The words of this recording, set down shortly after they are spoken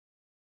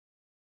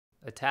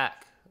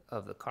Attack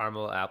of the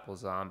Caramel Apple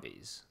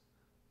Zombies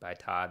by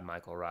Todd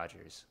Michael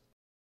Rogers.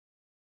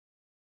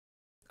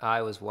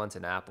 I was once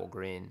an apple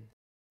green,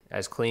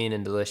 as clean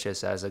and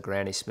delicious as a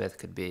Granny Smith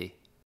could be.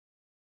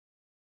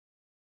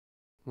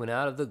 When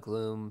out of the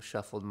gloom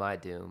shuffled my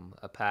doom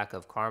a pack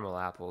of caramel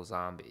apple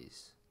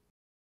zombies.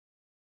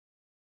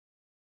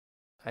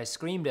 I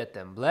screamed at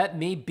them, "Let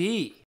me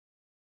be!"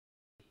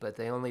 But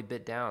they only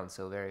bit down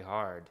so very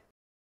hard.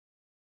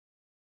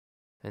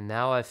 And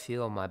now I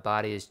feel my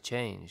body is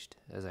changed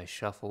as I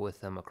shuffle with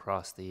them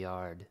across the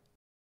yard.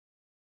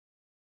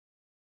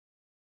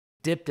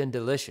 Dipped and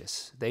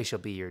delicious, they shall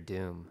be your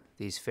doom.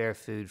 These fair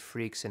food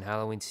freaks and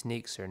Halloween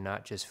sneaks are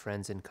not just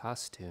friends in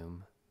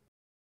costume.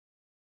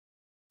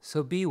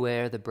 So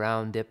beware the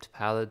brown-dipped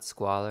pallid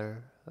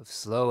squalor of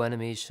slow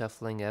enemies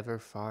shuffling ever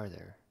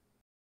farther.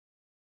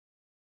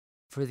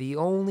 For the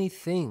only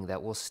thing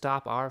that will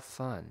stop our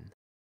fun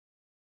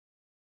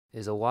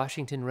is a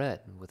Washington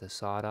Red with a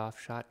sawed-off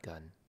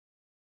shotgun.